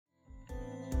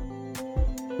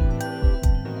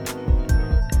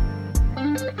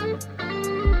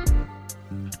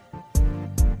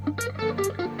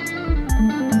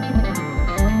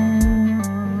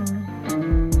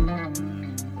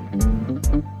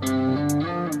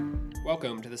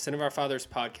welcome to the Sin of Our Fathers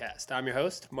podcast. I'm your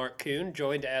host, Mark Kuhn,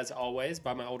 joined as always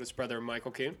by my oldest brother,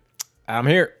 Michael Kuhn. I'm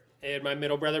here. And my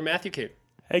middle brother, Matthew Kuhn.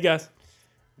 Hey, guys.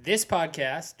 This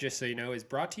podcast, just so you know, is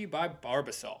brought to you by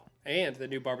Barbasol and the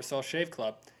new Barbasol Shave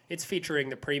Club. It's featuring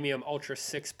the premium Ultra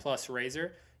 6 Plus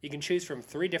razor. You can choose from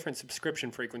 3 different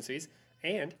subscription frequencies,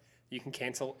 and you can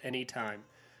cancel anytime.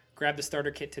 Grab the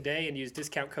starter kit today and use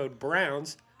discount code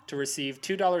BROWNS to receive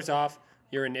 $2 off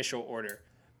your initial order.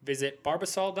 Visit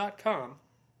barbasol.com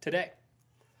today.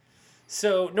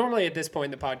 So normally at this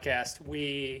point in the podcast,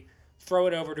 we throw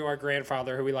it over to our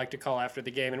grandfather, who we like to call after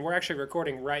the game. And we're actually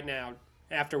recording right now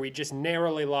after we just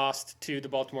narrowly lost to the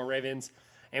Baltimore Ravens.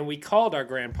 And we called our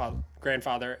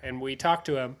grandfather and we talked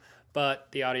to him, but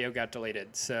the audio got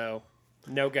deleted. So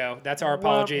no go. That's our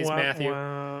apologies, Matthew.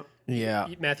 Yeah.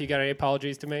 Matthew, got any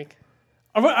apologies to make?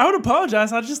 I would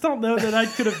apologize. I just don't know that I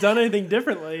could have done anything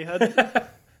differently.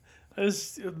 It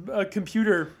was a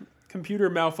computer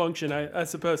malfunction, I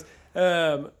suppose.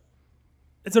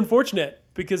 It's unfortunate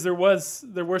because there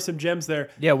were some gems there.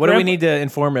 Yeah, what do we need to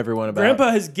inform everyone about?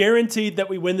 Grandpa has guaranteed that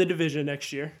we win the division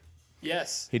next year.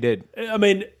 Yes. He did. I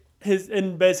mean, his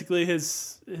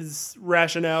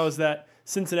rationale is that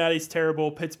Cincinnati's terrible,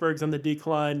 Pittsburgh's on the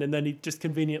decline, and then he just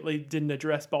conveniently didn't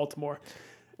address Baltimore.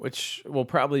 Which will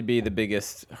probably be the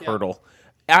biggest hurdle.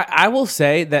 I will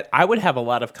say that I would have a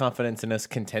lot of confidence in us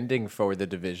contending for the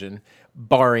division,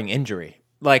 barring injury.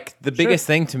 Like, the biggest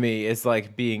thing to me is,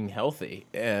 like, being healthy.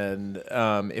 And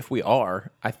if we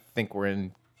are, I think we're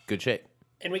in good shape.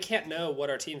 And we can't know what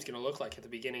our team's going to look like at the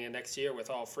beginning of next year with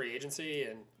all free agency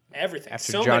and everything.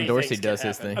 After so John many Dorsey things does can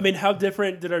his happen. thing. I mean, how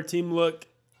different did our team look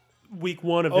week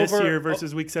 1 of this year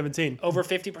versus week 17? Over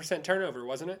 50% turnover,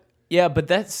 wasn't it? Yeah, but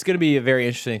that's going to be a very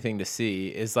interesting thing to see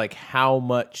is, like, how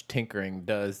much tinkering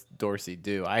does Dorsey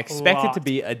do? I expect it to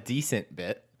be a decent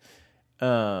bit.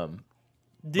 Defense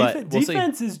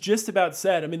is just about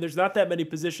set. I mean, there's not that many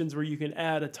positions where you can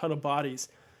add a ton of bodies.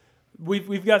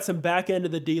 We've got some back end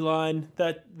of the D-line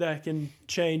that can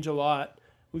change a lot.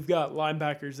 We've got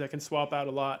linebackers that can swap out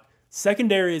a lot.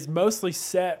 Secondary is mostly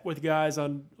set with guys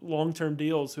on long-term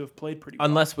deals who have played pretty well.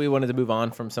 Unless we wanted to move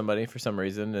on from somebody for some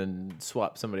reason and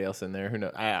swap somebody else in there. Who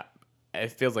knows?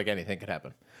 It feels like anything could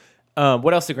happen.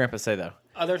 What else did Grandpa say, though?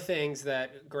 Other things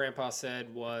that Grandpa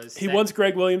said was he wants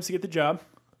Greg Williams to get the job,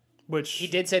 which he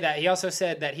did say that. He also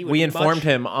said that he would. We informed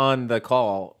him on the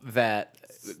call that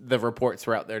the reports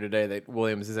were out there today that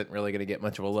Williams isn't really going to get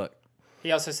much of a look.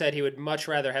 He also said he would much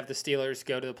rather have the Steelers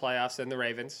go to the playoffs than the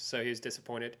Ravens, so he was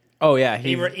disappointed. Oh, yeah.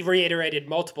 He reiterated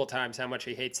multiple times how much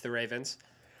he hates the Ravens.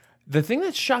 The thing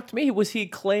that shocked me was he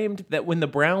claimed that when the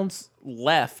Browns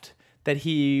left, that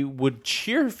he would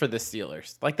cheer for the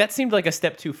Steelers. Like, that seemed like a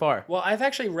step too far. Well, I've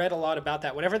actually read a lot about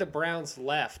that. Whenever the Browns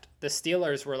left, the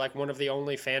Steelers were like one of the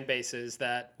only fan bases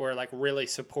that were like really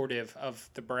supportive of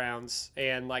the Browns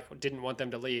and like didn't want them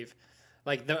to leave.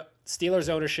 Like, the Steelers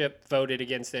ownership voted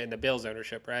against it, and the Bills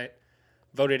ownership, right,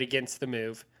 voted against the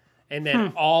move. And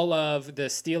then all of the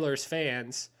Steelers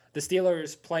fans, the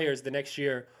Steelers players the next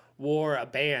year wore a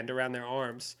band around their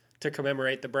arms to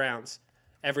commemorate the Browns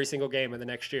every single game of the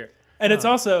next year. and it's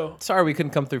also Sorry we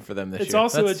couldn't come through for them this year. it's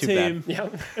also That's a too team. bad. Yeah.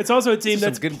 It's also a team Some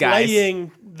that's good guys.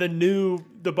 playing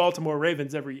the Baltimore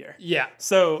Ravens every year. Yeah.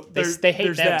 So They hate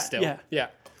there's them that. still. Yeah. Yeah.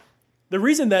 The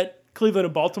reason that Cleveland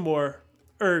and Baltimore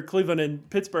or Cleveland and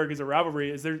Pittsburgh is a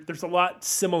rivalry is there's a lot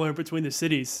similar between the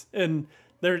cities, and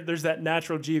there's that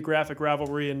natural geographic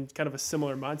rivalry and kind of a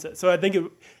similar mindset. So I think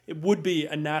it would be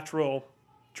a natural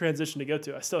transition to go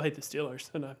to. I still hate the Steelers,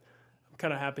 and I'm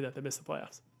kind of happy that they missed the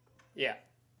playoffs. Yeah.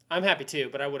 I'm happy too,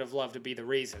 but I would have loved to be the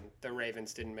reason the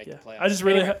Ravens didn't make Yeah. the playoffs. I just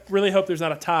really hope there's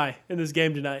not a tie in this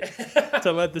game tonight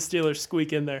to let the Steelers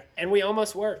squeak in there. And we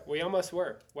almost were. Well,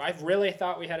 I really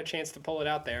thought we had a chance to pull it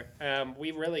out there.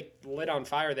 We really lit on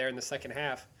fire there in the second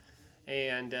half.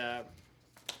 And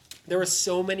there were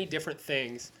so many different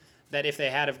things that if they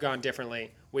had have gone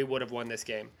differently, we would have won this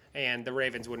game. And the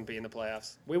Ravens wouldn't be in the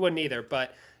playoffs. We wouldn't either.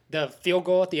 But the field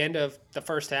goal at the end of the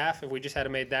first half, if we just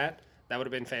had made that, that would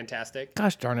have been fantastic.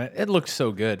 Gosh darn it. It looked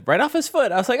so good. Right off his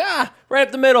foot. I was like, right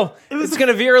up the middle. It's going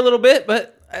to veer a little bit,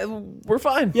 but we're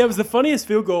fine. Yeah, it was the funniest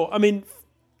field goal. I mean,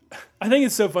 I think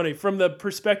it's so funny from the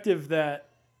perspective that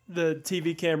the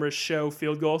TV cameras show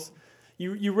field goals.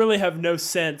 You really have no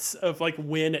sense of like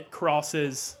when it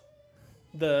crosses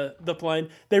the plane.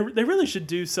 They really should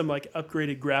do some like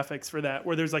upgraded graphics for that,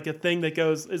 where there's like a thing that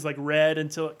is like red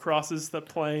until it crosses the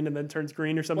plane and then turns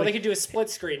green or something. Well, they could do a split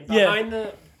screen Yeah. behind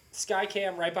sky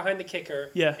cam right behind the kicker.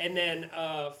 Yeah. And then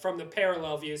from the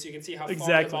parallel view, so you can see how far the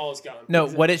Exactly. ball is gone. No,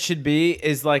 what it should be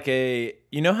is like you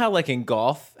know how like in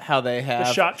golf, how they have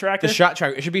shot tracker? The shot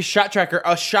tracker. It should be shot tracker,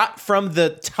 a shot from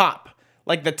the top,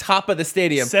 like the top of the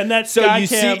stadium. Send that so sky you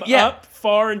cam see, yeah. up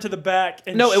far into the back.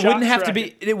 And No, it shot wouldn't have to track be.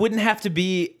 it. It wouldn't have to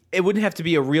be. It wouldn't have to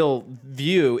be a real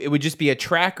view. It would just be a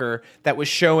tracker that was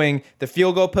showing the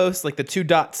field goal post, like the 2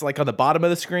 dots, like on the bottom of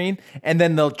the screen, and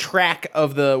then the track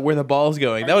of where the ball's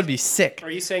going. That would be sick. Are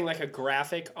you saying like a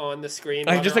graphic on the screen?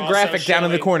 Like while just they're a graphic also down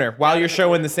in the showing- corner while down you're in the showing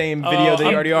corner? the same video that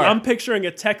you already are. I'm picturing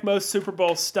a Tecmo Super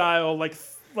Bowl style, like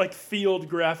field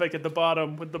graphic at the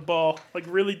bottom with the ball, like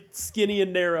really skinny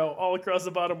and narrow all across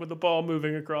the bottom with the ball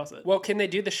moving across it. Well, can they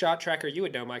do the shot tracker? You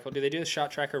would know, Michael. Do they do the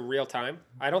shot tracker real time?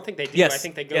 I don't think they do. Yes. I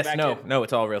think they go yes, back no, in. no,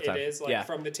 it's all real time. It is like yeah.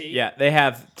 from the tee. Yeah, they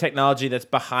have technology that's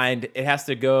behind. It has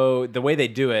to go the way they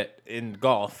do it in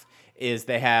golf is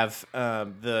they have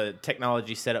the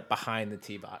technology set up behind the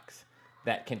tee box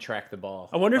that can track the ball.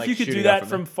 I wonder if like you could do shooting that off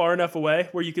from far enough away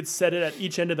where you could set it at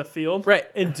each end of the field, Right.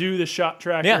 and do the shot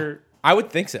tracker. Yeah, I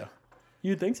would think so.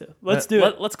 You'd think so. Let's do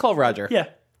it. Let's call Roger. Yeah,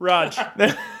 Raj.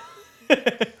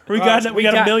 we got a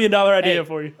 $1 million idea Hey,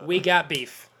 for you. We got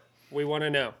beef. We want to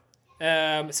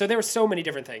know. So there were so many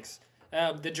different things.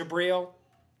 The Jabril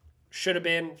should have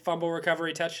been fumble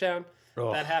recovery touchdown.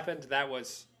 Oh. That happened. That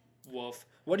was wolf.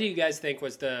 What do you guys think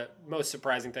was the most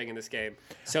surprising thing in this game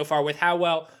so far with how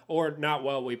well or not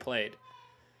well we played?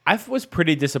 I was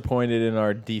pretty disappointed in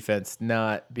our defense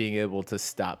not being able to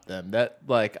stop them.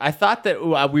 I thought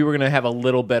that we were going to have a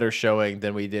little better showing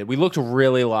than we did. We looked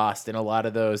really lost in a lot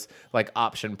of those like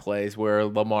option plays where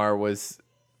Lamar was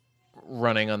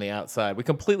running on the outside. We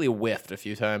completely whiffed a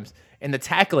few times. And the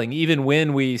tackling, even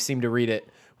when we seemed to read it,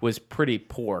 was pretty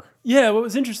poor. Yeah, what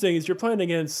was interesting is you're playing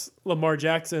against Lamar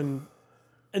Jackson,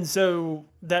 and so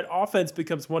that offense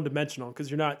becomes one-dimensional because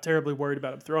you're not terribly worried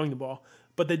about him throwing the ball.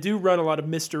 But they do run a lot of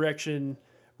misdirection,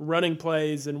 running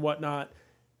plays and whatnot.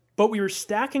 But we were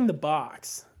stacking the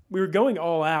box. We were going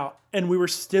all out, and we were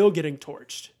still getting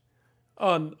torched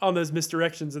on those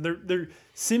misdirections. And there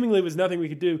seemingly was nothing we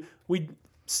could do. We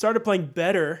started playing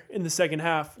better in the second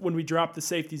half when we dropped the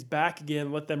safeties back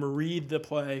again, let them read the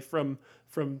play from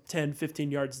 10, 15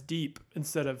 yards deep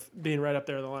instead of being right up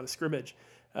there on the line of scrimmage.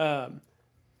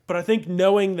 But I think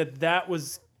knowing that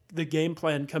was the game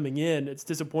plan coming in, it's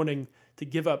disappointing to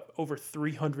give up over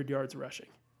 300 yards rushing.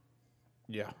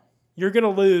 Yeah. You're going to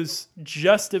lose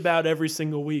just about every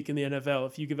single week in the NFL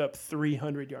if you give up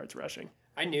 300 yards rushing.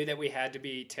 I knew that we had to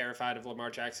be terrified of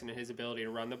Lamar Jackson and his ability to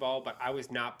run the ball, but I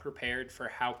was not prepared for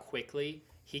how quickly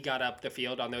he got up the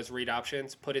field on those read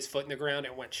options, put his foot in the ground,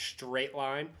 and went straight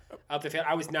line up the field.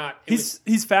 I was not.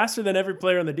 He's faster than every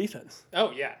player on the defense.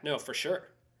 Oh, yeah. No, for sure.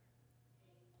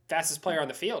 Fastest player on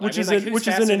the field. Which I mean, is who's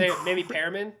an faster inc- than maybe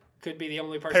Perriman could be the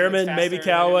only person. Perriman, that's maybe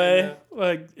faster than him Callaway,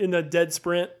 like in the dead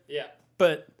sprint. Yeah.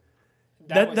 But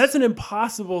that's an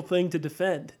impossible thing to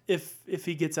defend if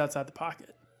he gets outside the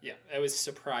pocket. Yeah, it was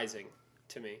surprising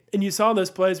to me. And you saw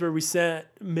those plays where we sent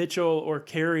Mitchell or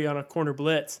Carey on a corner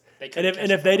blitz. They And couldn't if catch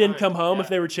and him if they from didn't behind. come home, Yeah. if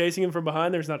they were chasing him from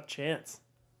behind, there's not a chance.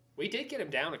 We did get him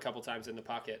down a couple times in the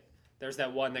pocket. There's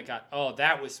that one that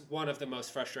that was one of the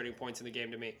most frustrating points in the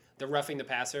game to me. The roughing the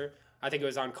passer. I think it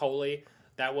was on Coley.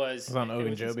 That was... It was on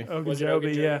Ogunjobi. Was it Ogunjobi,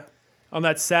 Ogunjobi? yeah. On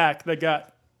that sack that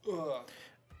got...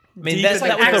 I mean, Deep that, in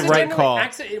that the- was the right call.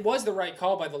 It was the right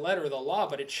call by the letter of the law,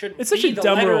 but it shouldn't It's such be a the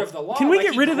dumb letter rule. of the law. Can we Like,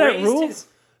 get he rid of that grazed rule? his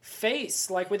face,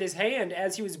 like, with his hand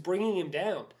as he was bringing him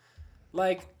down.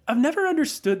 Like... I've never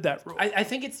understood that rule. I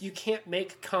think it's you can't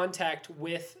make contact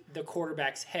with the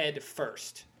quarterback's head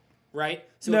first, right?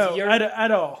 So No, if you're,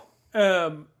 at all.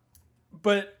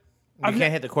 But You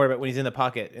can't hit the quarterback when he's in the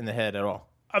pocket in the head at all.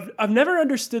 I've never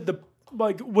understood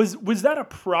was that a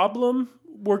problem?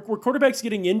 Were quarterbacks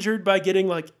getting injured by getting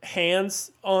like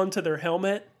hands onto their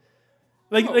helmet?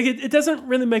 Like it doesn't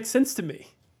really make sense to me.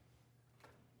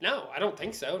 no, I don't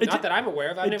think so. It Not ju- that I'm aware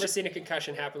of. I've it never ju- seen a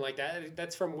concussion happen like that.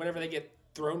 That's from whenever they get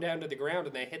thrown down to the ground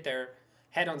and they hit their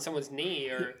head on someone's knee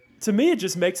or. To me, it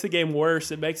just makes the game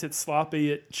worse. It makes it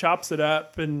sloppy. It chops it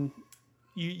up, and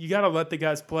you got to let the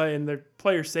guys play. And their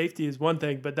player safety is one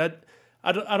thing, but that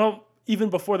I don't even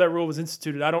before that rule was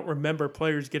instituted, I don't remember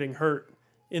players getting hurt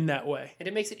in that way. And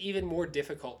it makes it even more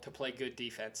difficult to play good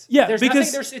defense. Yeah,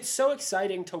 because because- it's so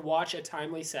exciting to watch a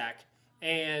timely sack,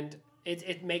 and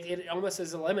it almost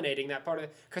is eliminating that part of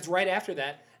it. Because right after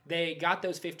that, they got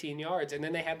those 15 yards, and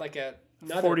then they had like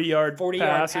another 40-yard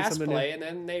pass pass or something, play, yeah. and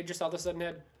then they just all of a sudden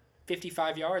had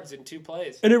 55 yards in 2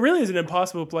 plays. And it really is an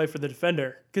impossible play for the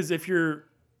defender because if you're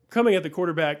coming at the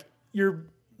quarterback, you're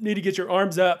need to get your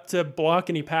arms up to block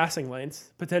any passing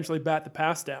lanes, potentially bat the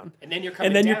pass down. And then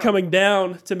you're coming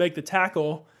down to make the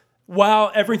tackle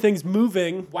while everything's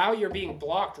moving. While you're being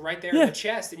blocked right there in the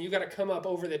chest, and you got to come up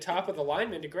over the top of the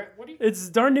lineman to grab. It's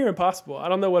darn near impossible. I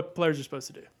don't know what players are supposed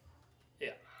to do.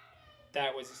 Yeah,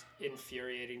 that was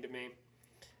infuriating to me.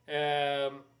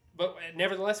 But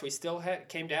nevertheless, we still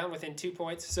came down within 2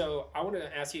 points. So I want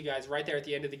to ask you guys right there at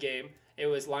the end of the game. It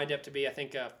was lined up to be, I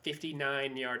think, a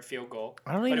 59-yard field goal.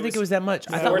 I don't even think it was that much.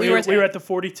 I thought we were at the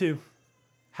 42.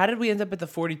 How did we end up at the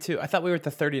 42? I thought we were at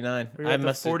the 39. We were at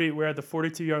the 40. We're at the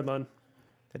 42-yard line.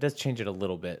 That does change it a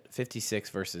little bit. 56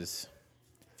 versus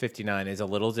 59 is a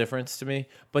little difference to me.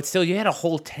 But still, you had a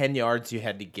whole 10 yards you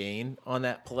had to gain on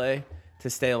that play to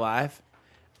stay alive.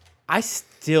 I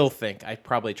still think I'd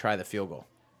probably try the field goal.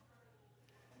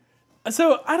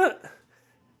 So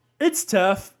it's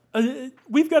tough.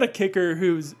 We've got a kicker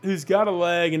who's got a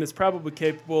leg and is probably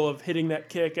capable of hitting that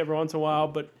kick every once in a while,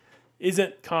 but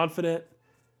isn't confident.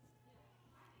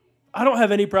 I don't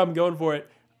have any problem going for it.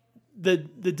 The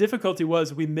difficulty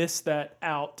was we missed that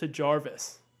out to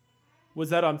Jarvis. Was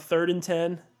that on 3rd and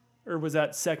 10 or was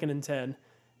that 2nd and 10?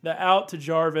 The out to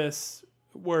Jarvis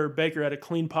where Baker had a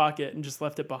clean pocket and just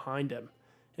left it behind him.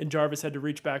 And Jarvis had to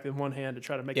reach back with one hand to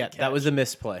try to make a catch. Yeah, that was a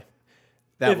misplay.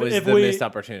 That was the missed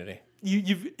opportunity.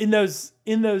 You've in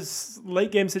those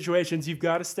late game situations, you've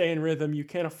got to stay in rhythm. You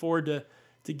can't afford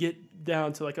to get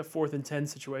down to like a 4th and 10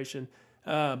 situation.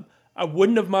 I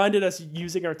wouldn't have minded us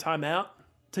using our timeout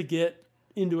to get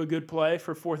into a good play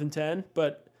for 4th and 10,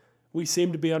 but we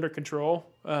seem to be under control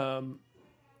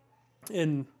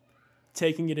in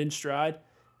taking it in stride.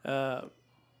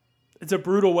 It's a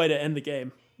brutal way to end the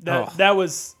game.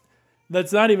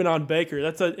 That's not even on Baker.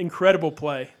 That's an incredible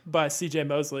play by C.J.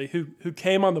 Mosley, who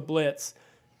came on the blitz,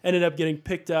 ended up getting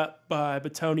picked up by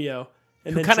Bitonio.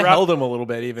 And who kind of held him a little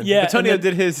bit even. Yeah, Bitonio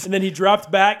did his... And then he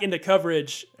dropped back into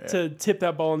coverage to tip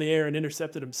that ball in the air and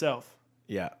intercepted himself.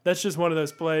 Yeah. That's just one of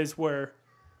those plays where...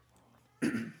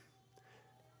 it's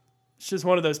just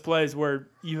one of those plays where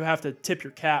you have to tip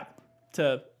your cap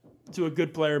to a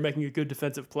good player making a good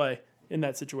defensive play in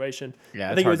that situation.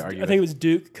 Yeah, I think it was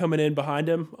Duke coming in behind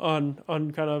him on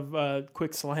kind of a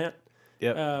quick slant.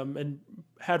 Yep. And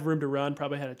had room to run,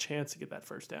 probably had a chance to get that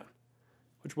first down,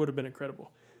 which would have been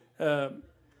incredible. This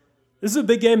is a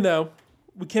big game, though.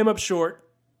 We came up short,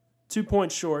 2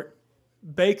 points short.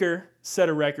 Baker set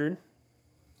the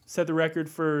record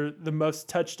for the most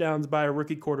touchdowns by a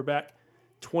rookie quarterback,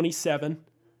 27,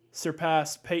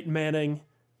 surpassed Peyton Manning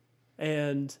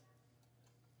and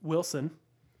Wilson,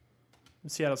 the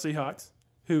Seattle Seahawks,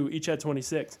 who each had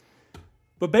 26.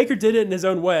 But Baker did it in his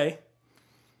own way.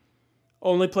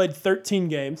 Only played 13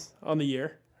 games on the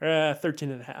year,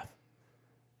 13 and a half.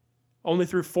 Only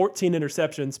threw 14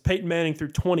 interceptions. Peyton Manning threw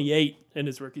 28 in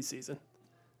his rookie season.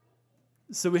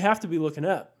 So we have to be looking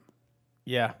up.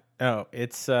 Yeah. Oh,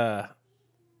 it's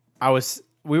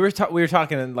we were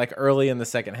talking like early in the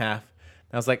second half.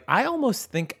 And I was like, I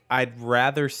almost think I'd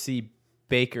rather see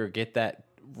Baker get that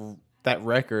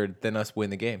record than us win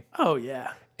the game. Oh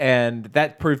yeah. And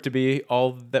that proved to be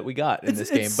all that we got in this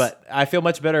game. But I feel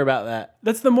much better about that.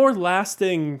 That's the more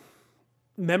lasting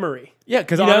memory. Yeah,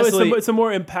 because honestly, it's a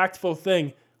more impactful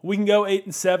thing. We can go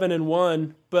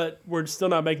 8-7-1, but we're still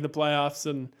not making the playoffs.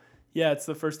 And yeah, it's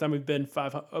the first time we've been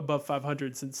above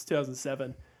 500 since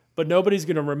 2007. But nobody's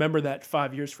going to remember that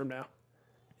 5 years from now.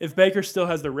 If Baker still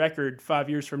has the record 5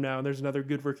 years from now, and there's another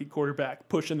good rookie quarterback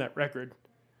pushing that record,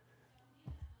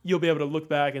 you'll be able to look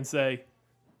back and say,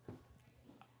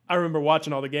 I remember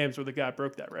watching all the games where the guy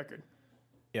broke that record.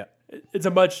 Yeah. It's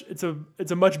a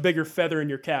much bigger feather in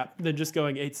your cap than just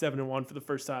going 8-7-1 for the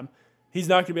first time. He's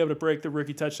not going to be able to break the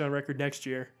rookie touchdown record next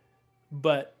year,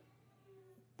 but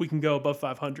we can go above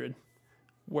 500.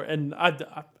 And I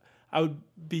would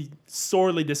be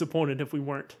sorely disappointed if we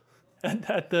weren't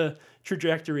at the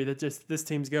trajectory that just this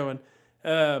team's going.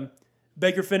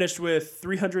 Baker finished with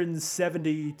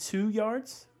 372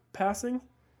 yards passing,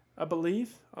 I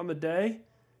believe, on the day.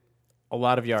 A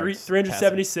lot of yards.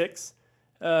 376.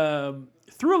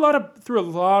 Threw a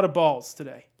lot of balls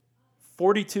today.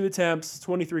 42 attempts,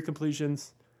 23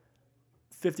 completions,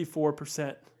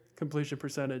 54% completion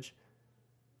percentage.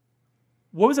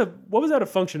 What was that a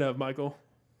function of, Michael?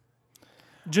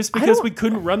 Just because we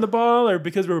couldn't run the ball or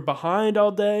because we were behind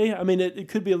all day? I mean, it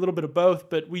could be a little bit of both,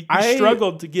 but we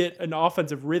struggled to get an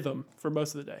offensive rhythm for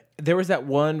most of the day. There was that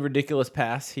one ridiculous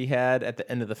pass he had at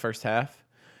the end of the first half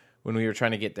when we were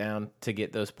trying to get down to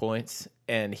get those points,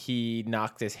 and he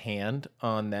knocked his hand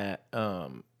on that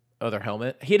other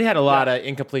helmet. He'd had a lot of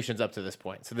incompletions up to this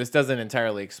point, so this doesn't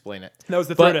entirely explain it. That was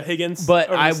the throw to Higgins. But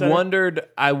over the I center. wondered,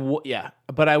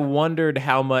 but I wondered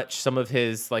how much some of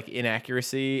his like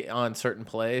inaccuracy on certain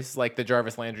plays, like the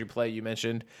Jarvis Landry play you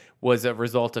mentioned, was a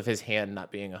result of his hand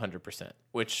not being 100%,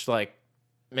 which like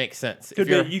makes sense. Could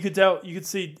be. You could tell. You could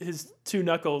see his two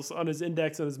knuckles on his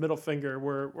index and his middle finger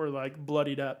were like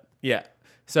bloodied up. Yeah.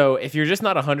 So if you're just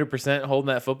not 100% holding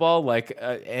that football, like,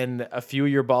 and a few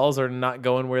of your balls are not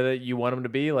going where you want them to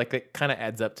be, like, it kind of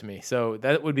adds up to me. So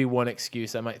that would be one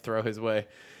excuse I might throw his way.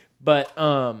 But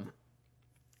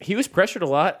he was pressured a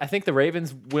lot. I think the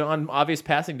Ravens, on obvious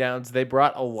passing downs, they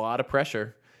brought a lot of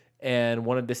pressure and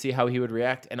wanted to see how he would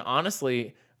react. And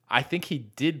honestly, I think he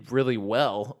did really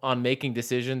well on making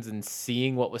decisions and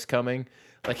seeing what was coming.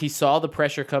 Like, he saw the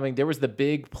pressure coming. There was the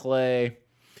big play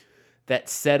that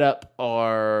set up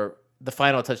the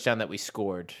final touchdown that we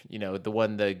scored,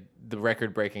 the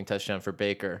record-breaking touchdown for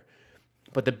Baker.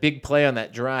 But the big play on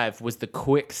that drive was the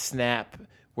quick snap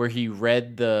where he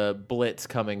read the blitz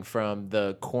coming from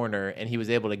the corner, and he was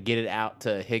able to get it out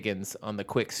to Higgins on the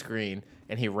quick screen,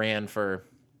 and he ran for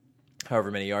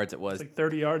however many yards it was. It's like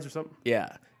 30 yards or something.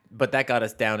 Yeah, but that got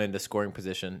us down into scoring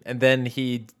position. And then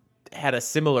he had a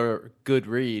similar good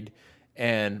read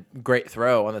and great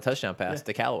throw on the touchdown pass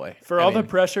to Callaway. For all the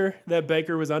pressure that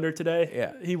Baker was under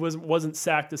today, he wasn't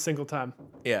sacked a single time.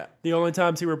 Yeah. The only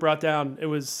times he were brought down, it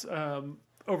was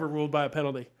overruled by a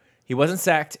penalty. He wasn't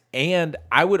sacked, and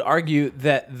I would argue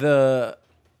that the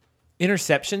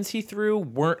interceptions he threw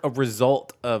weren't a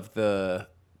result of the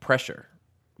pressure.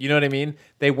 You know what I mean?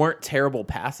 They weren't terrible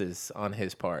passes on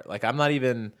his part. Like, I'm not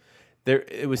even there.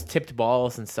 It was tipped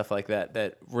balls and stuff like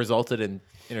that resulted in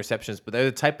interceptions, but they're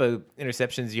the type of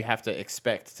interceptions you have to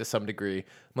expect to some degree,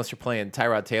 unless you're playing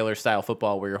Tyrod Taylor style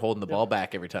football where you're holding the ball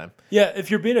back every time. Yeah, if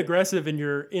you're being aggressive and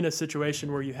you're in a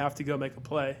situation where you have to go make a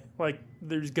play, like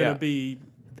there's going to be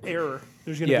error,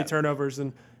 there's going to be turnovers,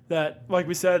 and that, like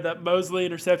we said, that Mosley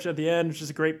interception at the end was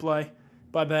just a great play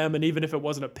by them, and even if it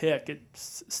wasn't a pick, it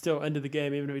still ended the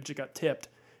game, even if it just got tipped.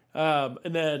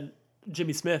 And then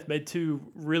Jimmy Smith made two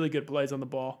really good plays on the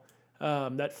ball.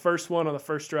 That first one on the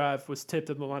first drive was tipped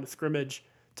at the line of scrimmage,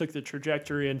 took the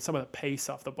trajectory and some of the pace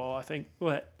off the ball. I think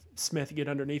let Smith get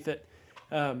underneath it.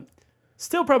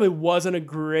 Still probably wasn't a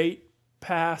great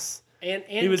pass. And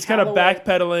he was kind of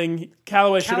backpedaling.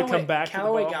 Callaway should have come back.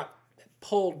 Callaway got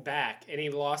pulled back and he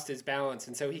lost his balance,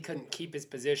 and so he couldn't keep his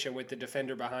position with the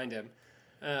defender behind him.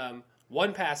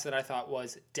 One pass that I thought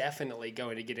was definitely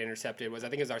going to get intercepted was, I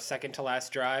think it was our second to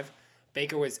last drive.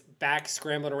 Baker was back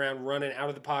scrambling around, running out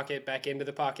of the pocket, back into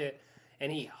the pocket, and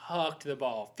he hucked the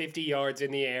ball 50 yards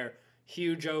in the air.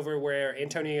 Huge over where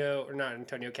not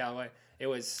Antonio Callaway. It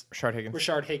was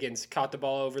Rashard Higgins caught the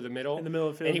ball over the middle. In the middle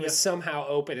of the field. And he was somehow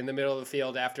open in the middle of the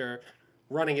field after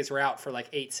running his route for like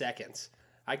 8 seconds.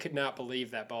 I could not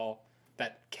believe that ball,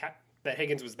 that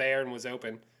Higgins was there and was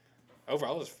open.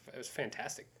 Overall, it was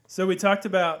fantastic. So we talked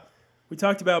about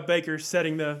Baker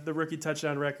setting the rookie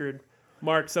touchdown record.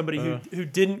 Mark, somebody who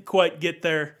didn't quite get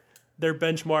their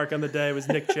benchmark on the day was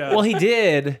Nick Chubb. Well, he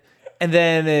did, and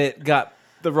then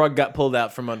the rug got pulled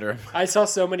out from under him. I saw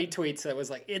so many tweets that was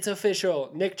like, it's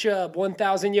official, Nick Chubb,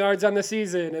 1,000 yards on the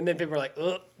season, and then people were like,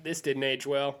 oh, this didn't age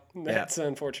well. That's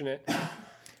unfortunate.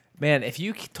 Man, if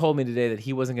you told me today that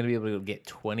he wasn't going to be able to get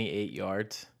 28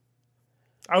 yards,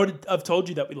 I would have told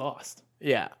you that we lost.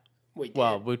 Yeah.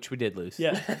 Well, which we did lose.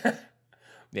 Yeah.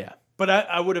 Yeah. But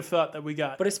I would have thought that we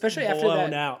got especially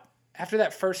blown out. After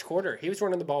that first quarter, he was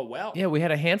running the ball well. Yeah, we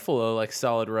had a handful of like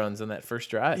solid runs on that first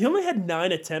drive. He only had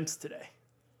 9 attempts today.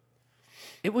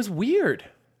 It was weird.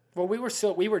 Well, we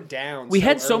were down. We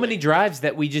had so many drives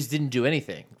that we just didn't do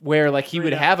anything. Where like he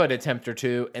would have an attempt or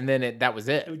two, and then that was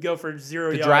it. It would go for 0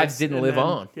 yards. The drives didn't live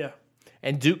on. Yeah.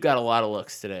 And Duke got a lot of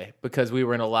looks today because we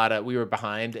were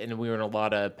behind and we were in a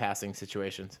lot of passing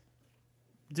situations.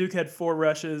 Duke had 4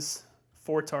 rushes,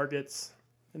 4 targets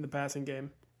in the passing game.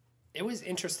 It was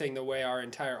interesting the way our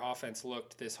entire offense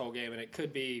looked this whole game, and it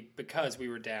could be because we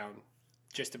were down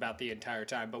just about the entire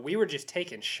time, but we were just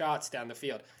taking shots down the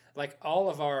field. Like, all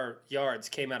of our yards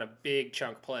came out of big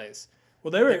chunk plays.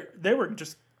 Well, they were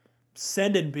just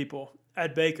sending people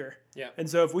at Baker. Yeah. And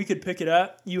so if we could pick it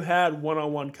up, you had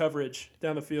one-on-one coverage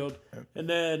down the field. And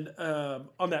then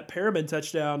on that Perriman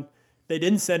touchdown, they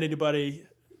didn't send anybody.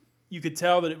 You could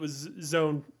tell that it was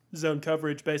zone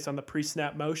coverage based on the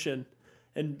pre-snap motion,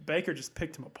 and Baker just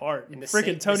picked him apart. And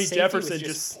freaking Tony Jefferson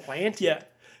just planted. Yeah,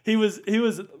 he was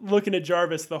looking at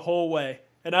Jarvis the whole way,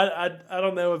 and I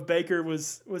don't know if Baker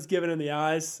was giving him the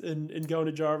eyes and going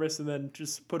to Jarvis and then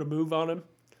just put a move on him.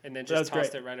 and then That was just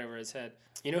tossed great. it right over his head.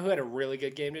 You know who had a really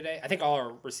good game today? I think all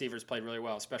our receivers played really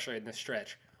well, especially in the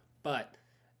stretch. But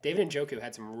David Njoku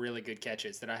had some really good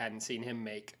catches that I hadn't seen him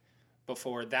make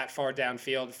before. That far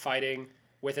downfield, fighting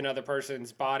with another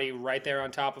person's body right there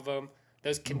on top of him.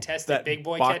 Those contested big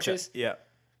boy catches. Yeah.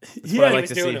 He what I had- like was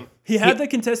to doing see. them. He had the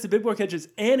contested big boy catches,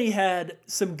 and he had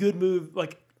some good move,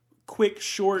 like quick,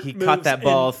 short He moves. caught that and-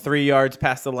 ball 3 yards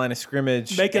past the line of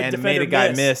scrimmage Make a and defender made a guy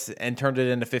miss. miss and turned it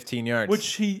into 15 yards. which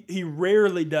he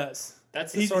rarely does.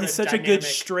 That's the He's sort of such a good dynamic-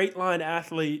 straight line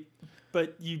athlete,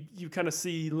 but you kind of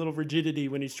see a little rigidity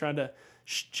when he's trying to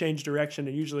change direction,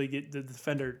 and usually get the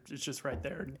defender is just right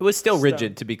there. it was still Stuff.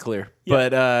 rigid, to be clear, Yeah.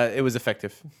 but it was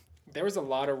effective. There was a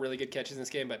lot of really good catches in this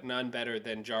game, but none better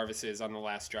than Jarvis's on the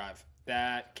last drive.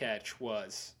 That catch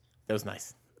was... It was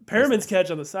nice. Perriman's catch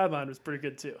on the sideline was pretty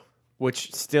good too.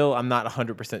 Which still, I'm not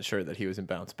 100% sure that he was in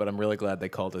bounds, but I'm really glad they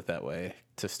called it that way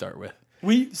to start with.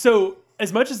 So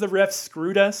as much as the refs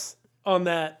screwed us on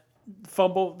that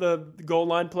fumble, the goal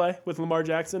line play with Lamar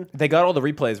Jackson, They got all the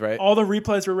replays right. all the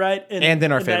replays were right, And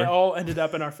in our They favor. all ended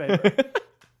up in our favor,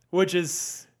 which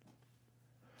is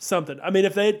something. I mean,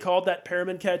 if they had called that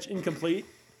Perriman catch incomplete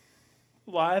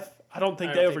live, I don't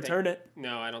think I they don't think overturn it.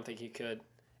 No, I don't think he could.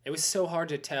 It was so hard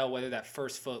to tell whether that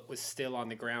first foot was still on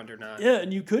the ground or not. Yeah,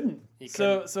 and you couldn't.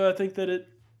 couldn't. So I think that it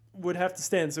would have to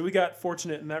stand. So we got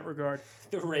fortunate in that regard.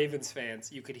 The Ravens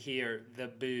fans, you could hear the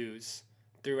boos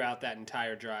throughout that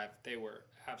entire drive. They were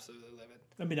absolutely livid.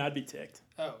 I mean, I'd be ticked.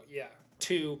 Oh, yeah.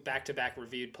 2 back-to-back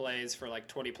reviewed plays for like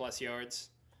 20-plus yards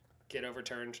get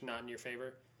overturned, not in your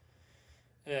favor.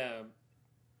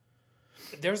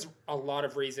 There's a lot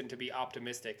of reason to be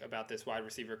optimistic about this wide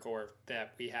receiver core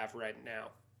that we have right now.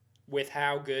 With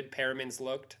how good Perriman's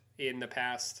looked in the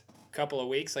past couple of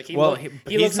weeks. Like he Well, he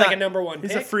he's looks like a not- number one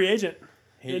He's pick. a free agent.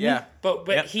 Yeah. But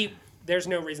Yep. there's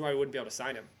no reason why we wouldn't be able to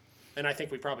sign him. And I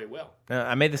think we probably will.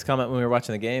 I made this comment when we were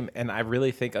watching the game, and I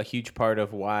really think a huge part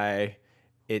of why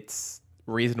it's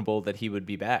reasonable that he would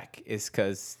be back is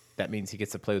because that means he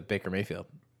gets to play with Baker Mayfield.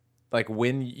 Like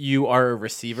when you are a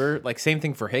receiver, like same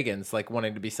thing for Higgins, like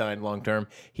wanting to be signed long term.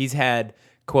 He's had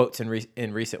quotes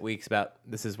in recent weeks about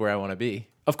this is where I want to be.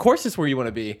 Of course, it's where you want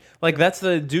to be. Like that's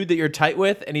the dude that you're tight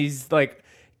with, and he's like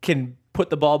can put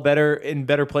the ball better in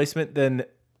better placement than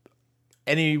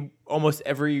almost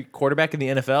every quarterback in the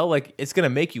NFL. Like it's gonna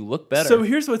make you look better. So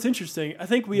here's what's interesting. I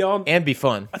think we all and be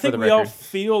fun. I think for the we all record.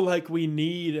 feel like we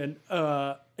need an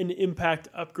impact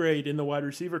upgrade in the wide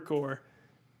receiver core,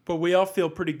 but we all feel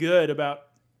pretty good about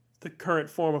the current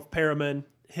form of Perriman,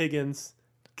 Higgins,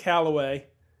 Callaway.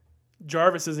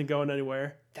 Jarvis isn't going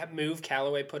anywhere. That move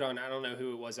Callaway put on, I don't know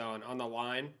who it was on the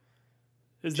line.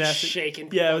 Is Just nasty. shaking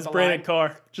Yeah, it people was off the Brandon line.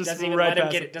 Carr. Just Doesn't even right let him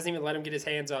past get him. it. Doesn't even let him get his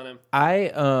hands on him.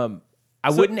 I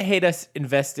wouldn't hate us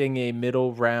investing a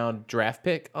middle round draft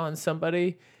pick on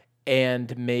somebody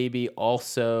and maybe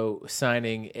also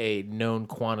signing a known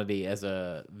quantity as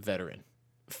a veteran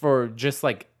for just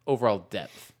like overall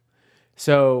depth.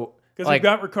 So Because like we've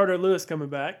got Ricardo Lewis coming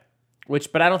back.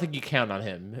 but I don't think you count on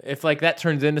him. If like that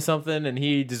turns into something and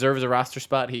he deserves a roster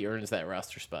spot, he earns that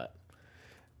roster spot.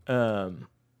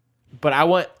 But I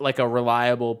want like a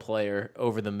reliable player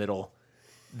over the middle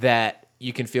that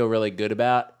you can feel really good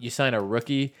about. You sign a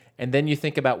rookie, and then you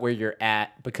think about where you're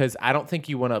at because I don't think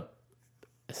you want to.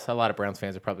 A lot of Browns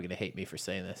fans are probably going to hate me for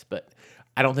saying this, but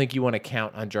I don't think you want to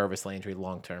count on Jarvis Landry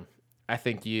long term. I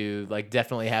think you like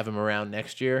definitely have him around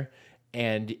next year,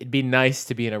 and it'd be nice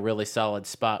to be in a really solid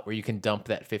spot where you can dump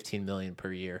that $15 million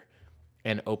per year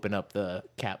and open up the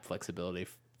cap flexibility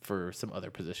for some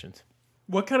other positions.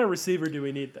 What kind of receiver do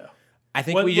we need, though? I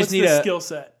think What, we just what's need the a skill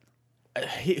set?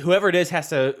 whoever it is has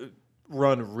to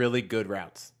run really good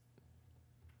routes.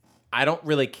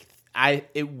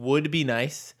 It would be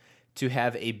nice to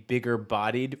have a bigger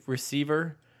bodied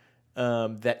receiver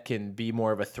that can be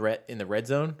more of a threat in the red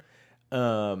zone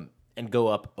and go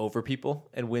up over people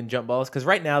and win jump balls. Because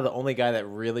right now, the only guy that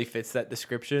really fits that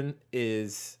description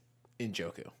is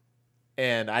Njoku.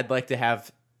 And I'd like to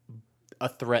have a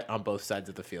threat on both sides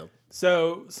of the field.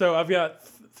 So I've got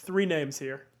 3 names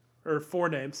here, or 4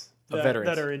 names Of veterans.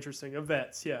 that are interesting, of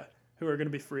vets, yeah, who are going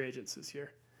to be free agents this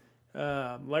year.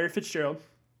 Larry Fitzgerald.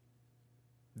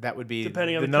 That would be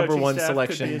Depending on the the number coaching one staff, could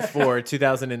selection be- for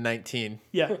 2019.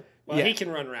 Yeah, Well, Yeah. he can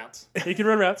run routes. he can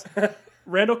run routes.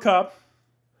 Randall Cobb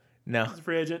No. is a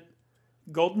free agent.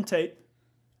 Golden Tate.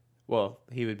 Well,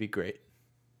 he would be great.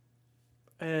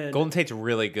 And Golden Tate's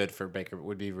really good for Baker.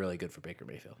 Would be really good for Baker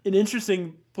Mayfield. an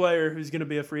interesting player who's going to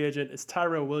be a free agent is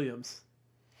Tyrell Williams.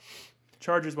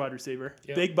 Chargers wide receiver.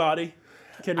 Yep. Big body.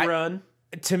 Can run.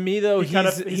 To me, though, He kind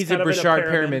he's of- a kind of in a Rashard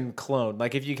Perriman. Perriman clone.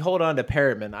 Like if you hold on to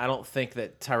Perriman, I don't think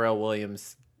that Tyrell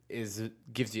Williams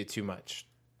gives you too much.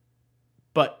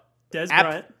 But Des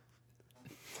Bryant.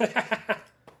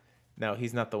 No,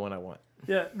 he's not the one I want.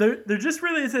 Yeah, there just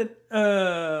really isn't.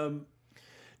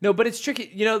 No, but it's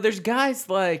tricky. There's guys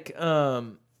like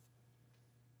I'm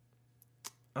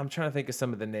trying to think of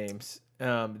some of the names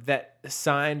that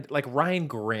signed, like Ryan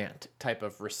Grant type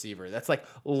of receiver. That's like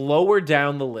lower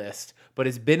down the list, but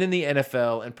has been in the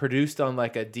NFL and produced on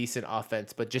like a decent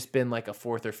offense, but just been like a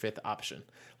fourth or fifth option.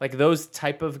 Like those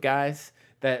type of guys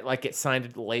that like get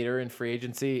signed later in free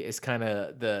agency is kind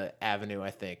of the avenue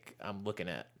I think I'm looking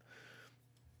at.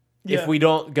 Yeah. If we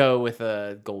don't go with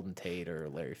a Golden Tate or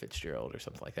Larry Fitzgerald or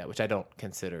something like that, which I don't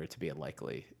consider to be a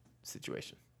likely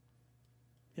situation.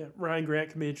 Yeah, Ryan Grant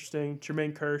can be interesting.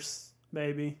 Jermaine Kearse,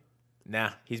 maybe.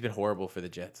 Nah, he's been horrible for the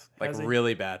Jets. Has he?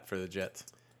 Really bad for the Jets.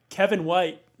 Kevin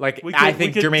White. Like, I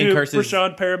think Jermaine do Kearse is...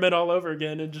 Rashawn Perriman all over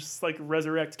again and just like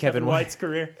resurrect Kevin White's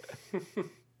career.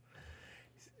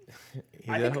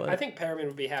 I think Perriman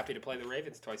would be happy to play the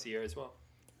Ravens twice a year as well.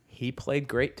 He played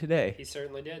great today. He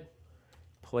certainly did.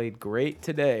 Played great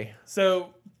today.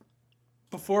 So,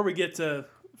 before we get to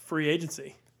free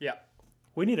agency,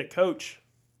 we need a coach.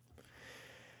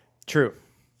 True.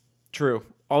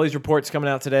 All these reports coming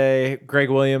out today. Greg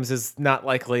Williams is not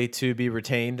likely to be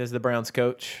retained as the Browns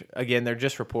coach. Again, they're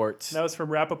just reports. That was from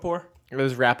Rappaport. It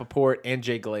was Rappaport and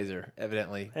Jay Glazer,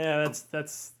 evidently. Yeah,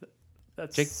 that's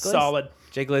Jay solid.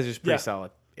 Jay Glazer's pretty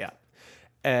solid. Yeah.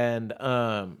 And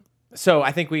so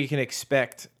I think we can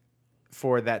expect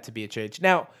for that to be a change.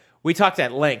 Now, we talked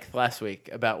at length last week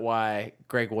about why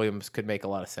Greg Williams could make a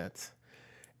lot of sense.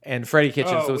 And Freddie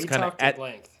Kitchens was kind of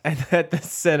at the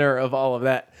center of all of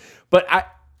that. But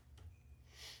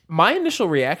my initial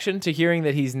reaction to hearing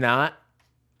that he's not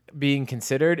being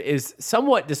considered is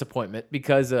somewhat disappointment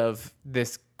because of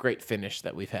this great finish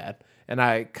that we've had. And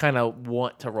I kind of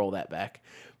want to roll that back.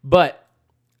 But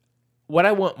what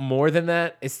I want more than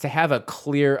that is to have a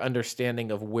clear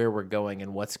understanding of where we're going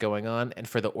and what's going on, and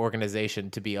for the organization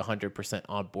to be 100%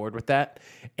 on board with that.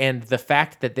 And the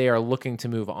fact that they are looking to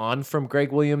move on from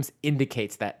Greg Williams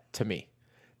indicates that to me,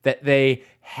 that they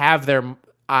have their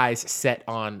eyes set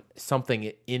on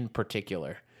something in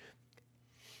particular.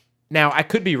 Now, I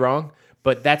could be wrong,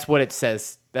 but that's what it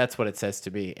says. That's what it says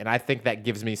to me. And I think that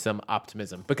gives me some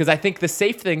optimism, because I think the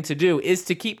safe thing to do is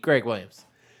to keep Greg Williams,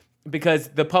 because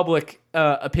the public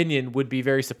opinion would be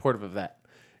very supportive of that.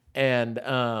 And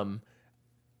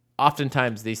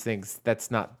oftentimes these things,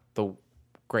 that's not the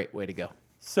great way to go.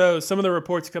 So some of the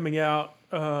reports coming out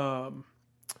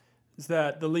is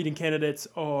that the leading candidates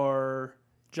are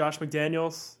Josh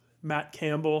McDaniels, Matt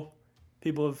Campbell.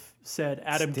 People have said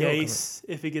Adam Gase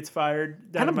if he gets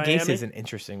fired down in Miami. Adam Gase is an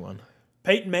interesting one.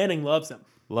 Peyton Manning loves him.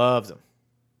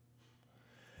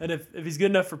 And if he's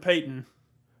good enough for Peyton,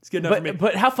 it's good enough for me.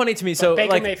 But how funny to me. But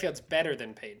Baker Mayfield's better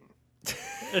than Peyton.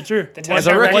 True. As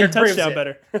a rookie, one touchdown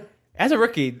better. As a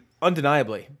rookie,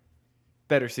 undeniably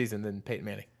better season than Peyton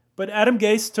Manning. But Adam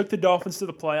Gase took the Dolphins to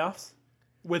the playoffs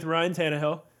with Ryan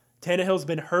Tannehill. Tannehill's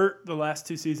been hurt the last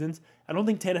 2 seasons. I don't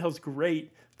think Tannehill's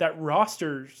great. That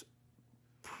roster's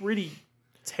pretty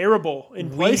terrible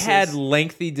in places. We had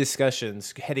lengthy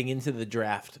discussions heading into the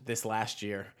draft this last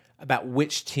year about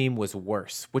which team was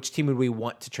worse. Which team would we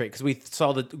want to trade? Because we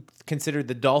considered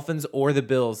the Dolphins or the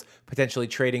Bills potentially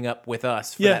trading up with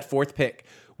us for that 4th pick.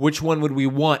 Which one would we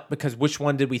want? Because which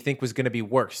one did we think was going to be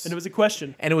worse? And it was a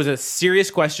question. And it was a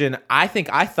serious question. I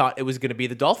thought it was going to be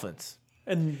the Dolphins.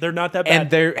 And they're not that bad. And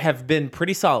they have been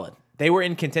pretty solid. They were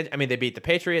in contention. I mean, they beat the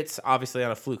Patriots, obviously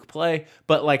on a fluke play.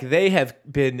 But, like, they have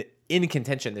been in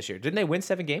contention this year. Didn't they win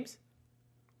 7 games?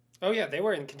 Oh, yeah. They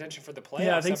were in contention for the playoffs.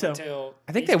 Yeah, I think so.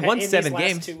 I think they won 7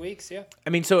 games. Last 2 weeks, yeah.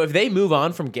 I mean, so if they move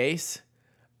on from Gase,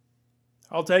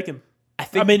 I'll take him.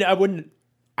 I wouldn't.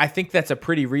 I think that's a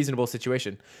pretty reasonable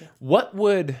situation. Yeah. What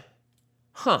would...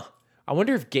 I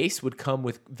wonder if Gase would come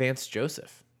with Vance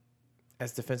Joseph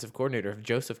as defensive coordinator if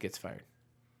Joseph gets fired.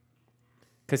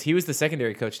 Because he was the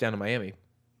secondary coach down in Miami.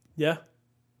 Yeah.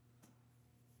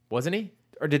 Wasn't he?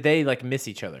 Or did they, like, miss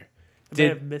each other? They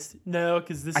have missed... No,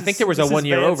 because I think there was a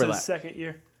 1-year overlap. Second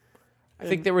year. I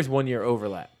think there was 1-year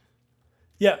overlap.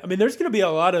 Yeah, I mean, there's going to be a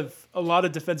lot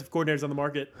of defensive coordinators on the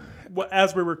market.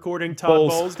 As we're recording, Todd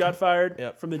Bowles got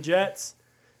fired from the Jets.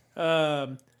 You're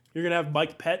going to have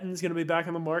Mike Pettin's going to be back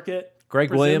on the market.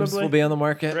 Greg Williams will be on the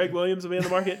market. Blake Williams will be on the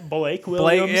market. will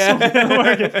be on the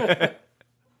market.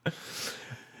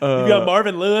 You've got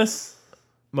Marvin Lewis.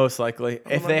 Most likely.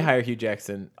 If they hire Hugh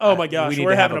Jackson, oh my gosh,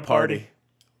 we're having a party.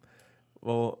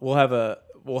 We'll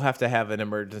have to have an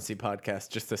emergency podcast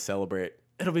just to celebrate.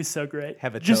 It'll be so great.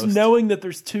 Have a just toast. Knowing that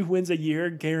there's 2 wins a year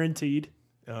guaranteed.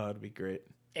 Oh, it'd be great.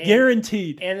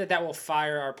 Guaranteed. And that will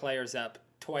fire our players up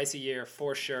twice a year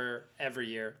for sure, every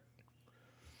year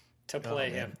to play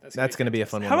him. That's going to be a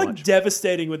fun one How to watch.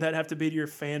 devastating would that have to be to your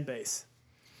fan base?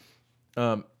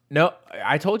 No,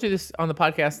 I told you this on the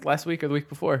podcast last week or the week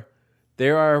before.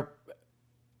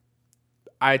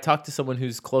 I talked to someone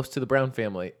who's close to the Brown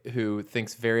family who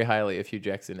thinks very highly of Hugh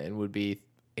Jackson and would be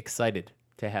excited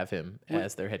to have him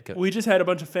as their head coach. We just had a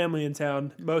bunch of family in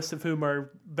town, most of whom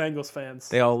are Bengals fans.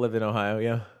 They all live in Ohio,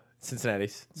 yeah. Cincinnati.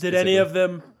 Did any of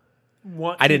them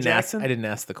want I Hugh didn't ask. Jackson? I didn't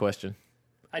ask the question.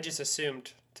 I just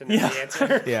assumed to know the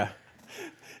answer. Yeah.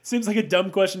 Seems like a dumb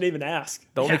question to even ask.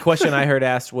 The only question I heard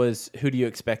asked was, "Who do you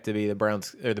expect to be the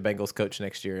Browns or the Bengals coach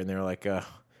next year?" And they were like,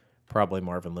 "Probably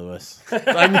Marvin Lewis."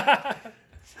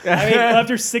 I mean,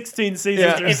 after 16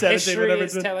 seasons or If 17, history whatever is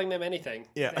it's been. telling them anything,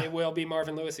 it will be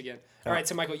Marvin Lewis again. All right,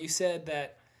 so Michael, you said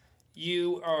that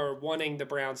you are wanting the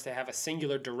Browns to have a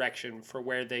singular direction for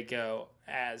where they go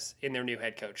as in their new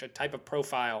head coach, a type of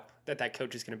profile that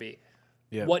coach is going to be.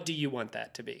 Yeah. What do you want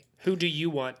that to be? Who do you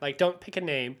want? Like, don't pick a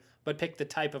name, but pick the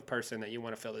type of person that you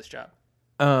want to fill this job.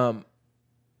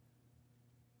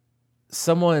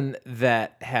 Someone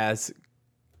that has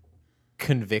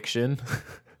conviction,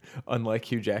 unlike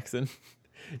Hugh Jackson.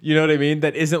 You know what I mean?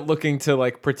 That isn't looking to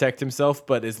like protect himself,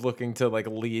 but is looking to like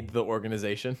lead the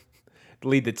organization,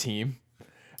 lead the team,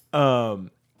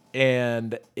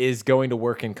 and is going to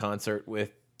work in concert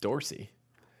with Dorsey.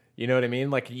 You know what I mean?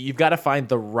 Like you've got to find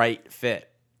the right fit,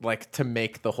 like to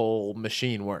make the whole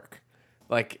machine work.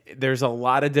 Like there's a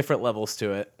lot of different levels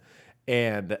to it,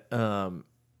 and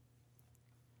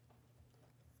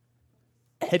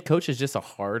head coach is just a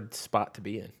hard spot to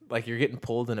be in. Like you're getting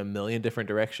pulled in a million different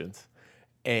directions.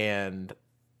 And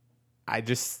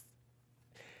it's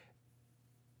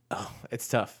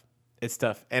tough. It's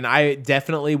tough. And I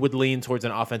definitely would lean towards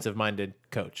an offensive minded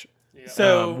coach. Yeah.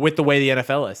 So With the way the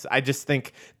NFL is, I just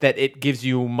think that it gives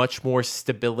you much more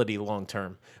stability long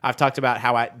term. I've talked about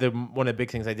how one of the big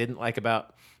things I didn't like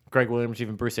about Greg Williams,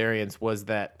 even Bruce Arians, was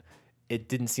that it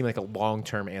didn't seem like a long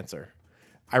term answer.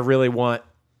 I really want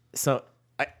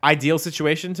ideal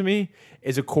situation to me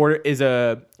is a coach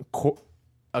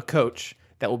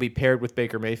that will be paired with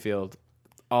Baker Mayfield,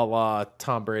 a la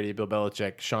Tom Brady, Bill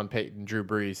Belichick, Sean Payton, Drew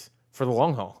Brees, for the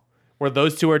long haul, where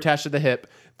those two are attached to the hip.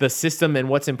 The system and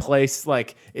what's in place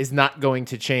is not going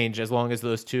to change as long as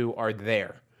those two are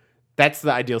there. That's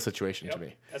the ideal situation to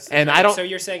me. So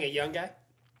you're saying a young guy?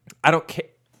 I don't care.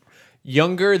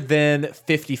 Younger than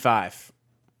 55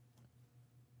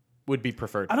 would be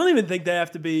preferred. I don't even think they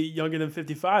have to be younger than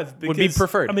 55. Because, Would be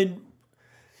preferred. I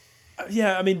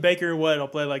mean, Baker, I'll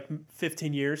play like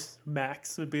 15 years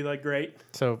max would be like great.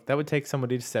 So that would take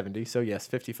somebody to 70. So yes,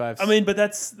 55. But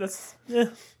that's yeah.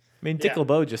 Dick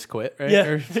LeBeau just quit, right?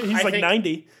 Yeah, he's like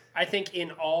 90. I think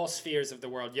in all spheres of the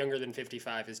world, younger than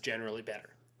 55 is generally better.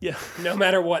 Yeah. No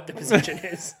matter what the position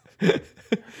is. I'm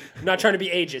not trying to be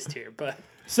ageist here, but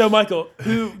So Michael,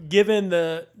 given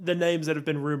the names that have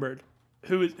been rumored,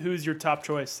 who's your top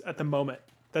choice at the moment?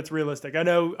 That's realistic. I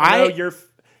know you're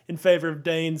in favor of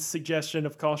Dane's suggestion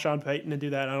of call Sean Payton and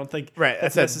do that. I don't think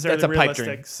that's necessarily that's a pipe realistic.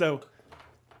 dream. So,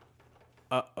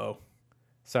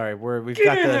 Sorry, we've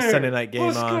got the Sunday night game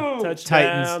on.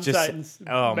 Touchdown, Titans.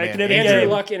 Oh Making man, it a Andrew game.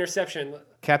 Luck interception.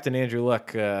 Captain Andrew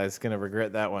Luck is going to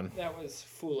regret that one. That was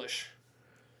foolish.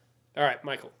 All right,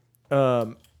 Michael.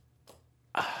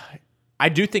 I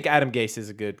do think Adam Gase is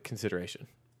a good consideration.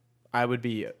 I would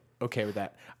be okay with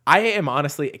that. I am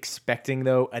honestly expecting,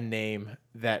 though, a name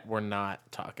that we're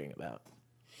not talking about.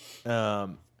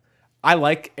 I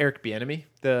like Eric Bieniemy,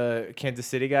 the Kansas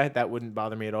City guy. That wouldn't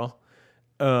bother me at all.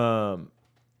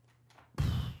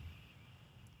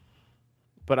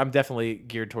 But I'm definitely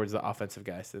geared towards the offensive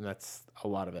guys, and that's a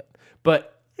lot of it.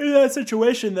 But In that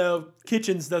situation, though,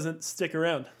 Kitchens doesn't stick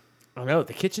around. I don't know.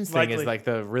 The Kitchens thing is Likely. like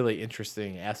the really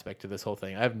interesting aspect of this whole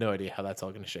thing. I have no idea how that's all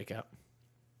going to shake out.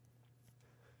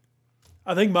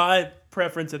 I think my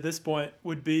preference at this point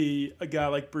would be a guy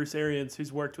like Bruce Arians,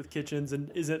 who's worked with Kitchens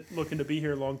and isn't looking to be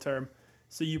here long term.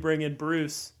 So you bring in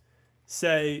Bruce,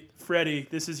 say, Freddie,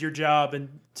 this is your job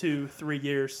in 2-3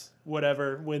 years,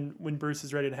 whatever, when Bruce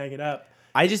is ready to hang it up.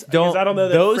 I just don't. I don't know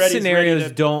that those Freddie's scenarios ready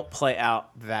to- don't play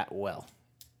out that well.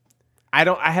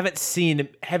 I haven't seen.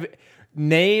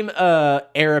 Name a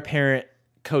heir apparent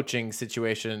coaching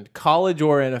situation, college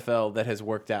or NFL, that has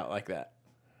worked out like that.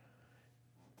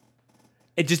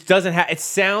 It just doesn't have. It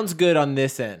sounds good on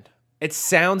this end.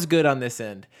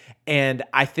 And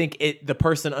I think the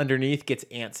person underneath gets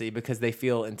antsy because they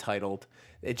feel entitled.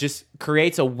 It just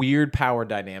creates a weird power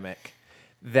dynamic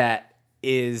that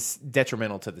is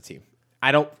detrimental to the team.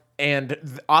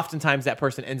 and oftentimes that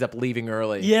person ends up leaving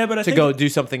early. Yeah, but I to think, go do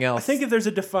something else. I think if there's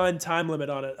a defined time limit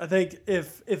on it, I think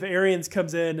if Arians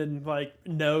comes in and like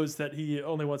knows that he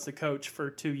only wants to coach for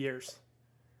 2 years,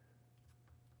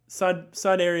 sign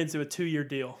Arians to a 2-year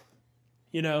deal,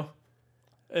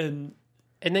 and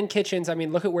then Kitchens. I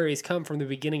mean, look at where he's come from the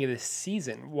beginning of this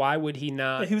season. Why would he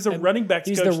not? he was a running backs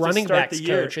He's coach the running to start backs the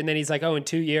year. coach, and then he's like, oh, in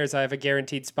 2 years I have a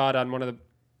guaranteed spot on one of the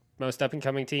most up and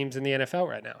coming teams in the NFL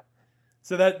right now.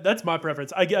 So that's my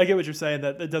preference. I get what you're saying,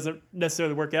 that it doesn't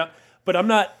necessarily work out, but I'm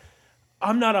not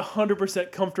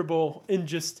 100% comfortable in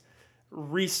just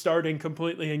restarting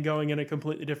completely and going in a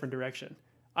completely different direction.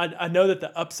 I know that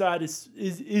the upside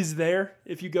is there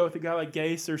if you go with a guy like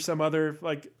Gase or some other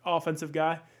like offensive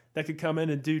guy that could come in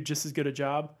and do just as good a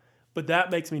job, but that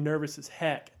makes me nervous as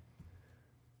heck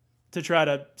to try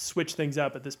to switch things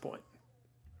up at this point.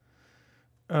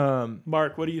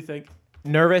 Mark, what do you think?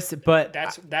 Nervous, but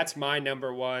That's my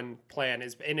number one plan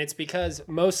and it's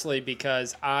mostly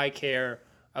because I care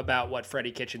about what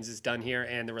Freddie Kitchens has done here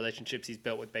and the relationships he's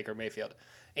built with Baker Mayfield.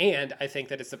 And I think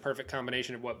that it's the perfect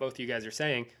combination of what both of you guys are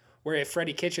saying, where if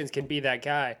Freddie Kitchens can be that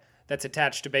guy that's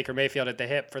attached to Baker Mayfield at the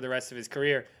hip for the rest of his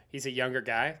career, he's a younger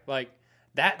guy, like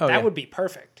that would be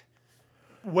perfect.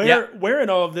 Where in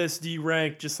all of this do you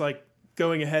rank just like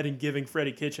going ahead and giving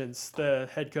Freddie Kitchens the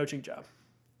head coaching job?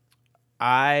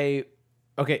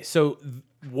 So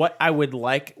what I would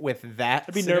like with that,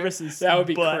 I'd be nervous. That would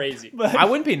be crazy. I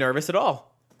wouldn't be nervous at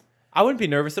all.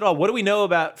 What do we know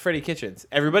about Freddie Kitchens?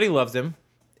 Everybody loves him,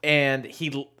 and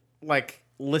he like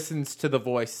listens to the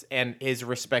voice and is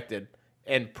respected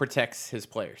and protects his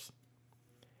players.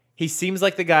 He seems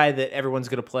like the guy that everyone's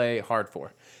going to play hard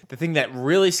for. The thing that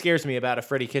really scares me about a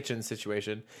Freddie Kitchens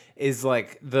situation is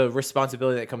like the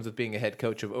responsibility that comes with being a head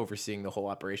coach of overseeing the whole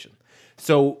operation.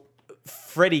 So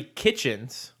Freddie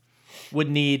Kitchens would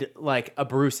need like a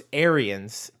Bruce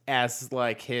Arians as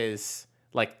like his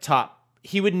like top.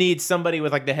 He would need somebody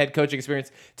with like the head coaching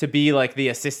experience to be like the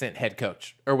assistant head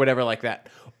coach or whatever like that.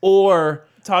 Or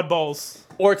Todd Bowles,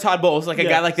 like a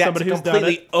guy like that to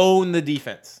completely own the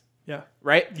defense. Yeah.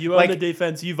 Right? You own the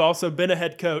defense. You've also been a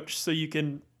head coach, so you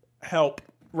can help.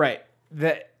 Right.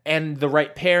 And the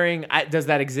right pairing, does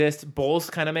that exist? Bowles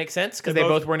kind of makes sense because they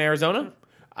both were in Arizona.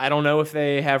 I don't know if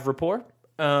they have rapport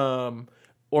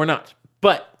or not.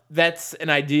 But that's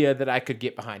an idea that I could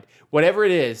get behind. Whatever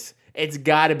it is, it's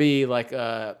got to be like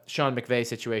a Sean McVay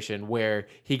situation where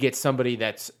he gets somebody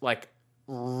that's like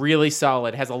really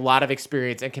solid, has a lot of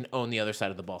experience, and can own the other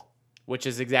side of the ball, which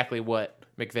is exactly what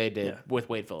McVay did with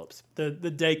Wade Phillips. The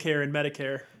daycare and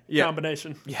Medicare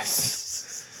combination.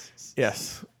 Yes.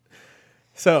 Yes.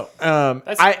 So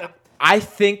I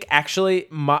think actually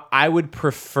I would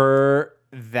prefer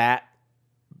that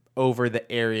over the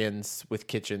Arians with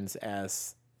Kitchens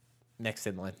as next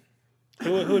in line.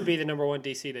 Who would be the number one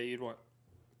DC that you'd want?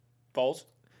 Bowles?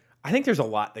 I think there's a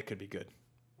lot that could be good.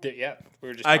 Yeah, we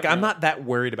were just. I'm not that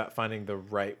worried about finding the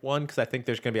right one because I think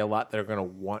there's going to be a lot that are going to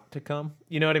want to come.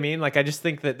 You know what I mean? Like I just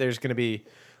think that there's going to be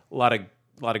a lot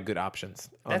of good options.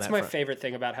 That's my favorite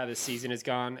thing about how this season has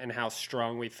gone and how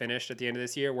strong we finished at the end of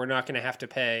this year. We're not going to have to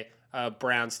pay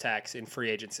Browns tax in free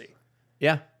agency.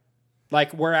 Yeah,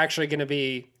 like we're actually going to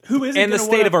be who is in the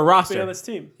state of our roster on this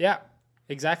team. Yeah,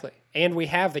 exactly, and we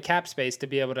have the cap space to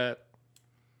be able to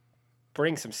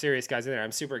bring some serious guys in there.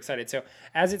 I'm super excited. So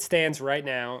as it stands right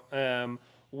now,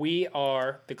 we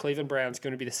are the Cleveland Browns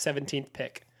going to be the 17th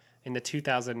pick in the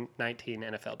 2019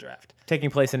 NFL Draft. Taking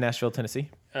place in Nashville, Tennessee.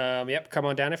 Yep, come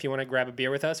on down if you want to grab a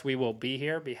beer with us. We will be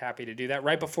here. Be happy to do that.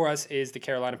 Right before us is the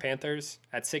Carolina Panthers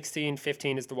at 16.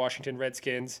 15 is the Washington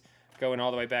Redskins. Going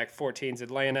all the way back, 14 is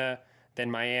Atlanta, then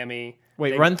Miami.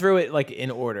 Wait, run through it like in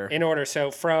order. In order.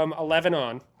 So from 11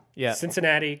 on, yeah.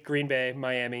 Cincinnati, Green Bay,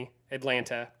 Miami,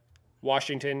 Atlanta,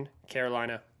 Washington,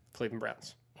 Carolina, Cleveland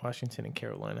Browns. Washington and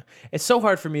Carolina. It's so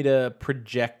hard for me to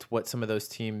project what some of those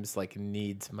teams' like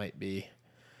needs might be.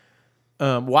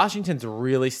 Washington's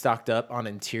really stocked up on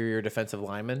interior defensive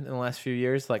linemen in the last few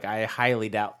years. Like I highly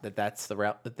doubt that that's the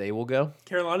route that they will go.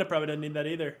 Carolina probably doesn't need that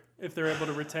either if they're able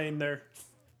to retain their.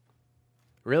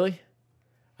 Really?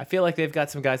 I feel like they've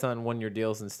got some guys on 1-year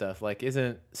deals and stuff. Like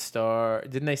didn't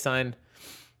they sign?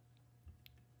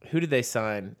 Who did they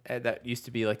sign? That used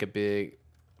to be like a big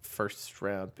first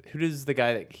round. Who does the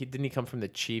guy that didn't he come from the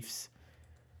Chiefs?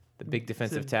 The big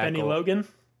defensive tackle. Benny Logan?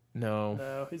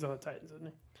 No, he's on the Titans, isn't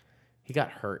he? He got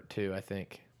hurt too, I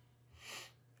think.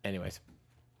 Anyways.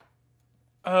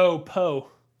 Oh, Poe.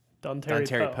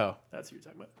 Dontari Poe. That's who you're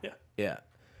talking about. Yeah. Yeah.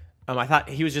 I thought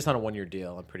he was just on a 1-year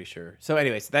deal, I'm pretty sure. So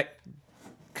anyways, that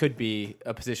could be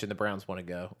a position the Browns want to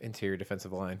go. Interior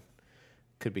defensive line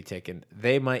could be taken.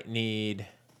 They might need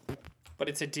But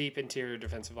it's a deep interior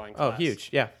defensive line Oh, class. huge.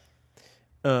 Yeah.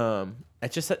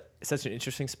 It's just such an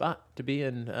interesting spot to be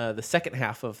in the second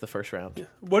half of the first round.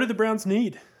 What do the Browns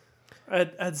need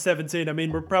at 17? I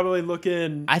mean, we're probably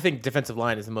looking. I think defensive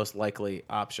line is the most likely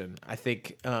option. I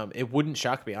think it wouldn't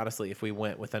shock me, honestly, if we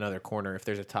went with another corner, if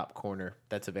there's a top corner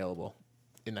that's available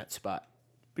in that spot.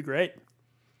 Be great.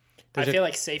 I feel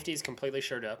like safety is completely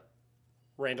shored up.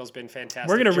 Randall's been fantastic.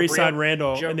 We're going to re-sign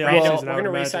Randall in the offseason. We're going to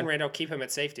re-sign Randall, keep him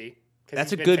at safety.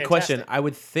 That's a good question. I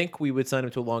would think we would sign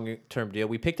him to a long-term deal.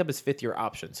 We picked up his fifth-year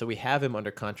option, so we have him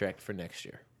under contract for next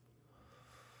year.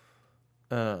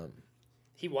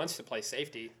 He wants to play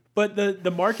safety. But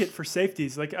the market for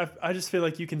safeties, like I just feel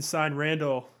like you can sign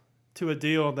Randall to a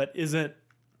deal that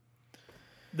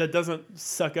doesn't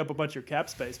suck up a bunch of your cap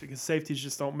space because safeties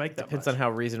just don't make that Depends much. on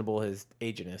how reasonable his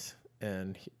agent is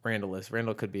and Randall is.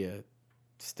 Randall could be a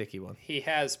sticky one. He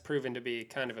has proven to be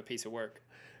kind of a piece of work.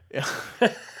 Yeah.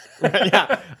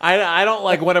 Yeah. I don't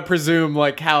want to presume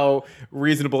how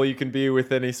reasonable you can be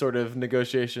with any sort of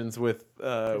negotiations with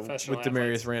Demarius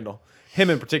athletes. Randall. Him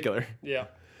in particular. Yeah.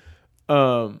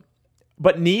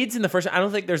 But needs in the first, I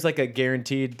don't think there's a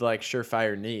guaranteed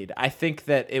surefire need. I think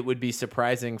that it would be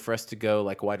surprising for us to go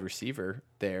wide receiver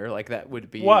there. That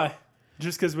would be Why?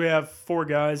 Just because we have four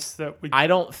guys that we I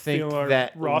don't think feel are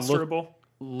that rosterable.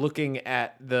 Looking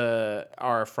at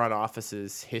our front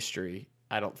office's history,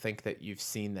 I don't think that you've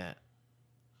seen that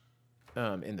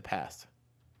in the past.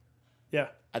 Yeah.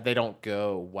 They don't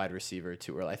go wide receiver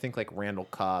too early. I think Randall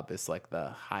Cobb is the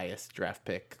highest draft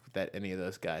pick that any of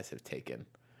those guys have taken.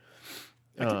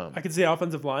 I could see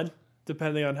offensive line,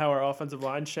 depending on how our offensive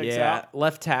line shakes out.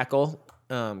 Left tackle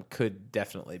could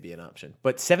definitely be an option.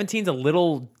 But 17's a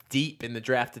little deep in the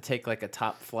draft to take a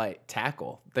top flight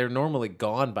tackle. They're normally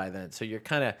gone by then. So you're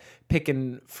kind of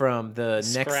picking from the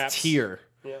Scraps. next tier.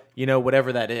 Yeah.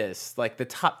 Whatever that is. The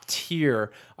top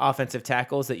tier offensive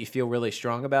tackles that you feel really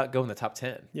strong about go in the top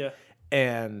 10. Yeah.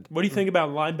 And What do you think about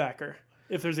linebacker?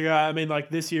 If there's a guy, I mean,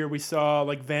 this year we saw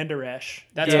Van Der Esch.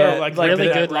 That's Yeah, where really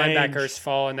good linebackers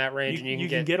fall in that range, and you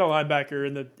can get a linebacker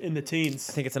in the teens.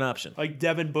 I think it's an option.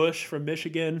 Devin Bush from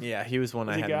Michigan. Yeah, he was one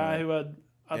I He's had. a guy who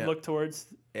I'd look towards.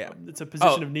 Yeah. It's a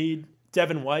position of need.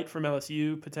 Devin White from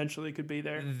LSU potentially could be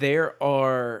there. There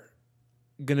are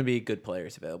going to be good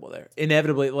players available there.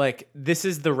 Inevitably, this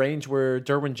is the range where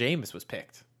Derwin James was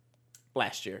picked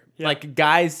last year. Yeah.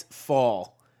 Guys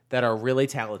fall that are really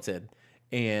talented,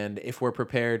 and if we're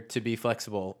prepared to be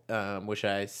flexible, which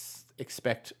I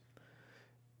expect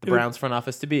the Browns front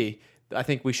office to be, I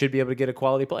think we should be able to get a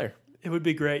quality player. It would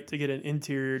be great to get an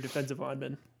interior defensive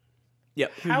lineman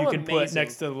Yep. who you can put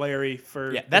next to Larry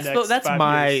for That's the next 5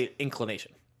 my years.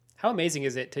 inclination. How amazing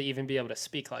is it to even be able to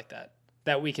speak like that?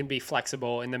 That we can be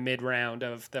flexible in the mid-round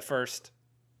of the first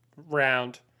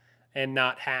round and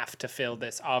not have to fill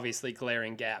this obviously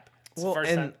glaring gap. It's the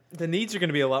first time. The needs are going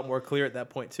to be a lot more clear at that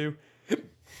point too,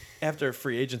 after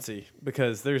free agency,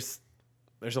 because there's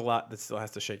a lot that still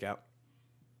has to shake out.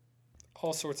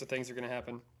 All sorts of things are going to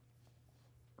happen.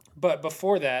 But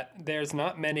before that, there's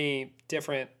not many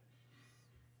different.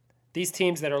 These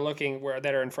teams that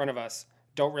are in front of us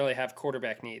don't really have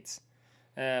quarterback needs.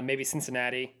 Maybe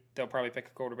Cincinnati, they'll probably pick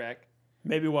a quarterback.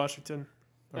 Maybe Washington.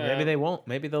 Or maybe they won't.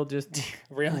 Maybe they'll just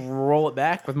Really? roll it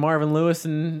back with Marvin Lewis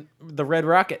and the Red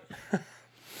Rocket.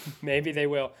 Maybe they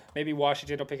will. Maybe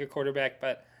Washington will pick a quarterback,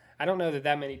 but I don't know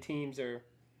that many teams are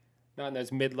not in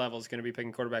those mid-levels going to be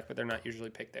picking quarterback, but they're not usually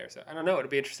picked there. So I don't know. It'll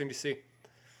be interesting to see.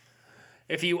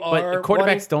 If you are But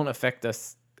quarterbacks don't affect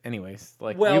us anyways.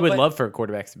 We would but- love for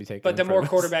quarterbacks to be taken. But the in more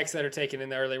front of us. quarterbacks that are taken in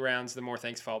the early rounds, the more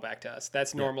things fall back to us.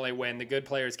 That's normally when the good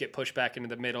players get pushed back into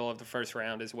the middle of the first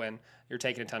round is when you're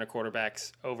taking a ton of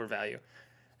quarterbacks over value.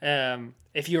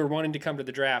 If you're wanting to come to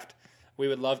the draft, we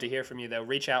would love to hear from you, though.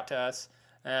 Reach out to us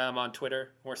on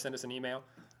Twitter or send us an email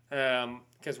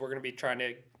because we're going to be trying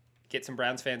to get some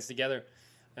Browns fans together,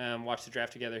 watch the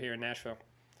draft together here in Nashville.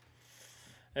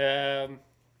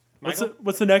 Michael,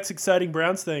 What's the next exciting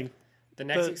Browns thing?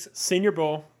 the Senior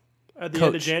Bowl at the end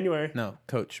of Coach. January. No,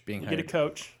 coach being You hired. get a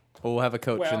coach. We'll have a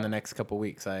coach Well- in the next couple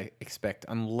weeks, I expect,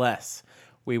 unless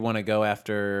we want to go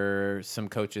after some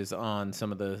coaches on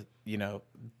some of the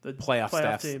playoff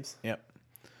staffs. teams. Yep.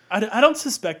 I don't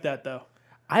suspect that, though.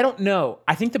 I don't know.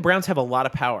 I think the Browns have a lot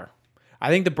of power. I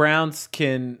think the Browns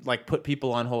can put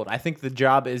people on hold. I think the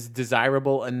job is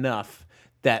desirable enough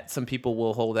that some people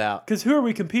will hold out. Because who are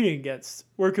we competing against?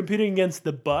 We're competing against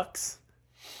the Bucks.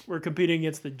 We're competing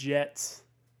against the Jets.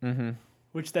 Mm-hmm.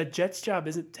 Which that Jets job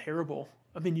isn't terrible.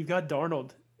 I mean, you've got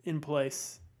Darnold in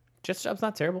place. Jets job's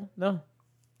not terrible. No.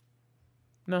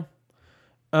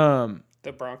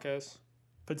 the Broncos.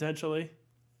 Potentially.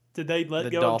 Did they let The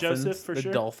go Dolphins, of Joseph for the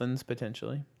sure? Dolphins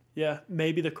potentially. Yeah,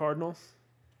 maybe the Cardinals.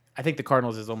 I think the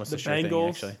Cardinals is almost The a sure thing, Bengals.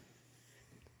 actually.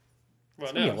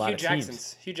 Well, gonna be no, a lot Hugh of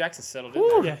teams. Hugh Jackson's settled in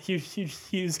there. Yeah,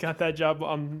 Hughes got that job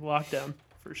on lockdown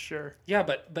for sure. Yeah,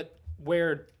 but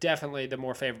we're definitely the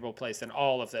more favorable place than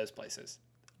all of those places.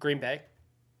 Green Bay.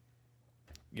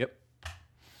 Yep.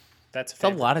 That's a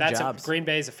lot of jobs. Green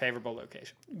Bay is a favorable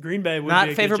location. Green Bay would be Not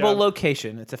a favorable good job.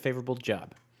 location. It's a favorable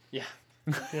job. Yeah.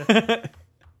 Yeah.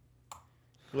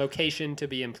 Location to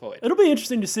be employed. It'll be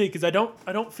interesting to see because I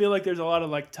don't feel like there's a lot of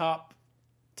like top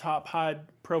high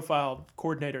profile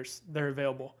coordinators that are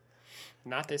available.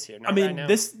 Not this year. I Not mean, right now.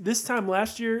 this time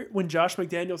last year when Josh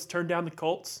McDaniels turned down the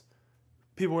Colts,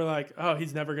 people were like, "Oh,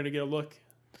 he's never going to get a look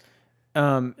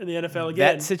in the NFL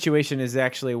again." That situation is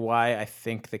actually why I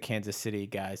think the Kansas City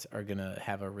guys are going to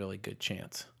have a really good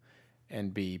chance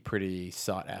and be pretty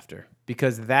sought after.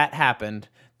 Because that happened,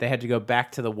 they had to go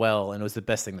back to the well, and it was the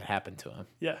best thing that happened to them.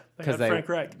 Yeah, they Because had Frank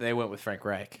Reich. they went with Frank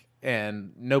Reich.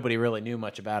 And nobody really knew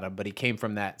much about him, but he came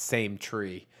from that same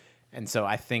tree. And so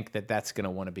I think that that's going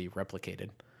to want to be replicated.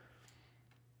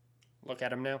 Look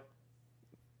at him now.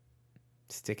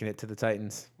 Sticking it to the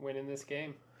Titans. Winning this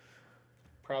game.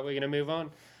 Probably going to move on.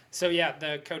 So, yeah,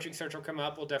 the coaching search will come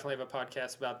up. We'll definitely have a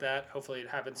podcast about that. Hopefully it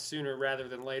happens sooner rather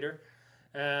than later.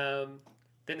 Then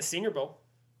the Senior Bowl.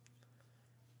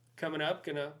 Coming up.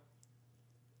 Going to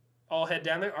all head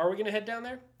down there. Are we going to head down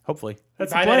there? Hopefully.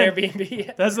 That's Buy the that plan.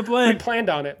 Airbnb. That's the We plan. planned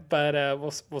on it, but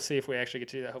we'll see if we actually get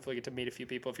to do that. Hopefully get to meet a few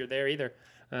people. If you're there either,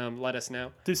 let us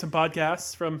know. Do some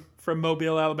podcasts from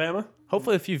Mobile, Alabama.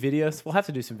 Hopefully a few videos. We'll have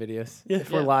to do some videos Yeah.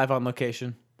 if we're Yeah. live on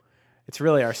location. It's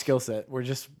really our skill set. We're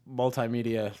just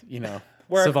multimedia,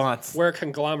 We're savants. We're a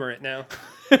conglomerate now.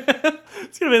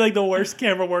 It's gonna be like the worst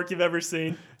camera work you've ever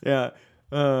seen. Yeah.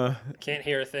 Can't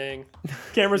hear a thing.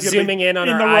 Camera's gonna Zooming be in on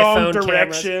the our wrong iPhone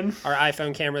direction. cameras. Our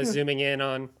iPhone cameras zooming in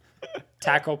on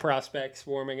tackle prospects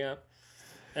warming up.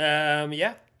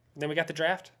 Yeah. Then we got the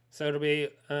draft, so it'll be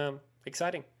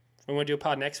exciting. We want to do a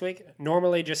pod next week.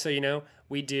 Normally, just so you know,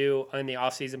 we do on the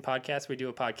off-season podcast. We do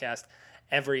a podcast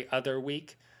every other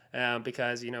week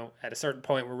because at a certain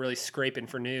point we're really scraping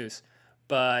for news.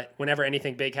 But whenever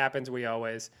anything big happens, we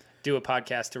always do a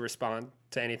podcast to respond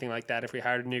to anything like that. If we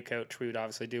hired a new coach, we would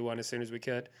obviously do one as soon as we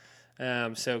could.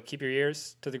 So keep your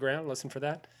ears to the ground. Listen for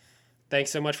that.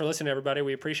 Thanks so much for listening, everybody.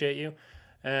 We appreciate you.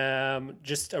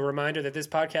 Just a reminder that this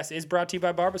podcast is brought to you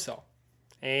by Barbasol.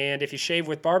 And if you shave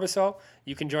with Barbasol,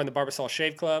 you can join the Barbasol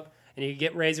Shave Club, and you can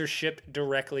get razors shipped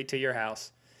directly to your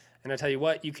house. And I tell you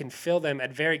what, you can fill them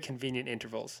at very convenient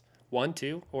intervals, 1,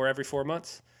 2, or every 4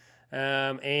 months.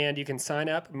 And you can sign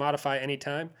up, modify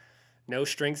anytime, no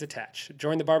strings attached.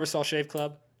 Join the Barbasol Shave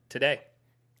Club today.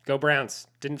 Go Browns.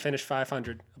 Didn't finish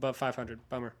 500, above 500.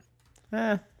 Bummer.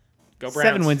 Go Browns.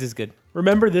 7 wins is good.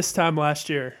 Remember this time last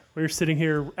year, we were sitting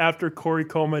here after Corey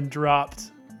Coleman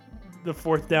dropped the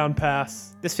 4th down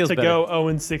pass This feels to better. go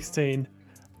 0-16.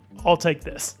 I'll take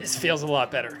this. This feels a lot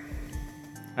better.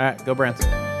 All right, go Browns.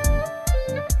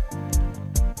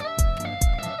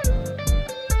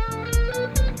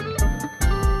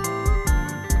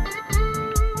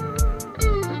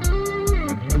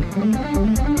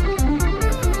 Thank you.